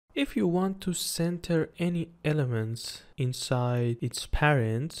If you want to center any elements inside its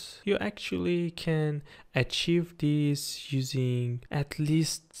parents, you actually can achieve this using at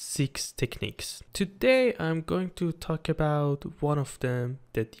least 6 techniques. Today I'm going to talk about one of them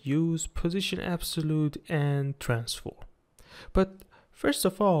that use position absolute and transform. But first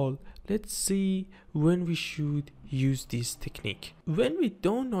of all, let's see when we should use this technique. When we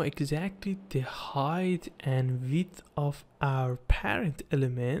don't know exactly the height and width of our parent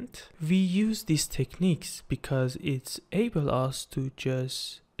element, we use these techniques because it's able us to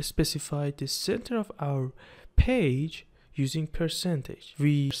just specify the center of our page using percentage.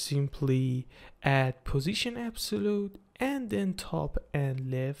 We simply add position absolute and then top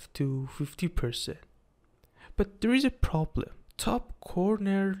and left to 50%. But there is a problem. Top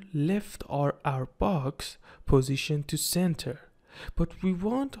corner left are our box positioned to center, but we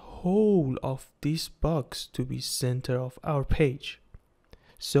want whole of this box to be center of our page.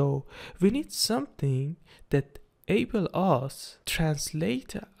 So we need something that able us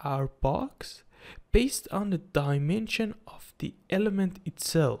translate our box based on the dimension of the element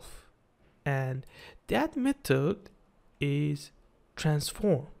itself, and that method is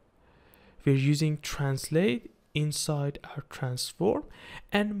transform. We're using translate inside our transform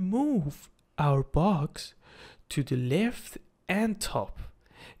and move our box to the left and top.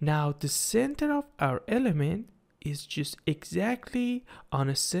 Now the center of our element is just exactly on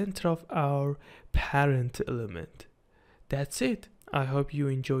the center of our parent element. That's it. I hope you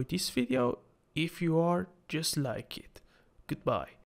enjoyed this video. If you are, just like it. Goodbye.